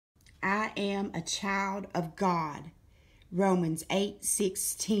I am a child of God. Romans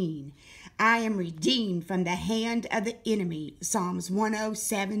 8:16. I am redeemed from the hand of the enemy. Psalms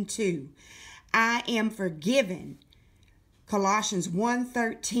 107:2. I am forgiven. Colossians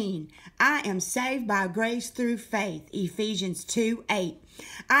 1:13. I am saved by grace through faith. Ephesians 2:8.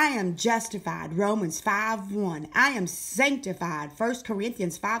 I am justified. Romans 5:1. I am sanctified. 1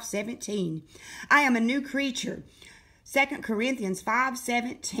 Corinthians 5:17. I am a new creature. 2 Corinthians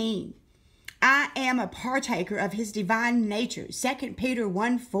 5:17. I am a partaker of his divine nature. 2 Peter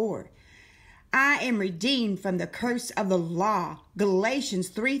 1:4. I am redeemed from the curse of the law. Galatians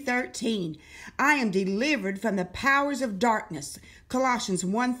 3:13. I am delivered from the powers of darkness. Colossians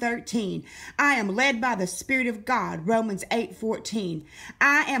 1:13. I am led by the Spirit of God. Romans 8:14.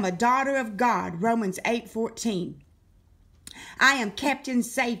 I am a daughter of God. Romans 8:14. I am kept in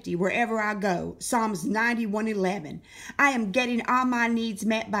safety wherever I go. Psalms 91:11. I am getting all my needs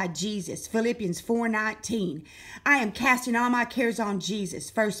met by Jesus. Philippians 4:19. I am casting all my cares on Jesus.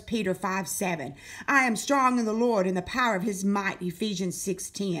 1 Peter 5:7. I am strong in the Lord in the power of his might. Ephesians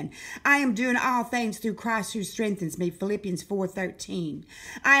 6:10. I am doing all things through Christ who strengthens me. Philippians 4:13.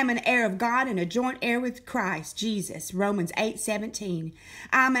 I am an heir of God and a joint heir with Christ Jesus. Romans 8:17.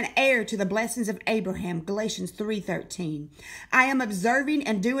 I am an heir to the blessings of Abraham. Galatians 3:13. I am observing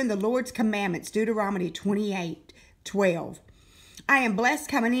and doing the Lord's commandments. Deuteronomy 28:12. I am blessed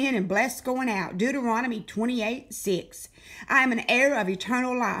coming in and blessed going out. Deuteronomy 28:6. I am an heir of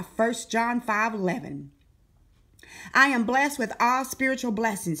eternal life. 1 John 5:11. I am blessed with all spiritual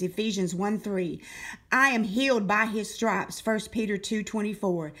blessings. Ephesians 1:3. I am healed by his stripes. 1 Peter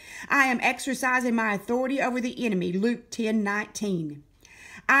 2:24. I am exercising my authority over the enemy. Luke 10:19.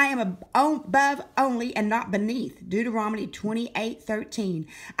 I am above only and not beneath. Deuteronomy 28:13.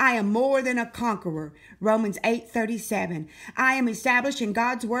 I am more than a conqueror. Romans 8:37. I am established in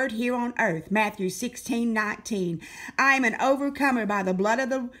God's word here on earth. Matthew 16:19. I am an overcomer by the blood of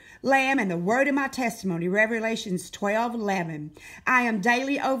the Lamb and the word of my testimony. Revelations 12:11. I am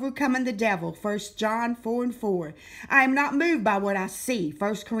daily overcoming the devil. 1 John 4:4. I am not moved by what I see.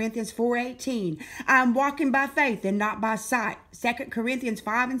 1 Corinthians 4:18. I am walking by faith and not by sight. 2 Corinthians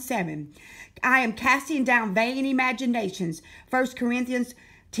 5:7. I am casting down vain imaginations. 1 Corinthians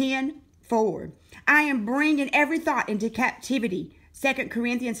 10:4. I am bringing every thought into captivity. 2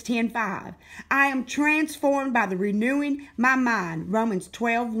 Corinthians 10:5. I am transformed by the renewing my mind. Romans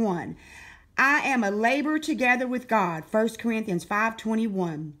 12:1. I am a laborer together with God. 1 Corinthians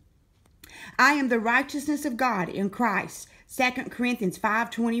 5:21. I am the righteousness of God in Christ. 2 Corinthians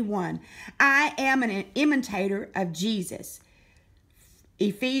 5:21. I am an imitator of Jesus.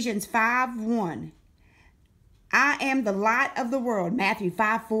 Ephesians 5:1. I am the light of the world. Matthew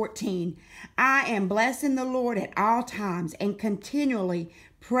 5:14. I am blessing the Lord at all times and continually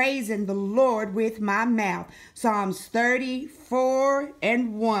praising the Lord with my mouth. Psalms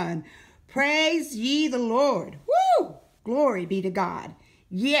 34:1. Praise ye the Lord. Woo! Glory be to God.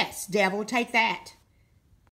 Yes, devil, take that.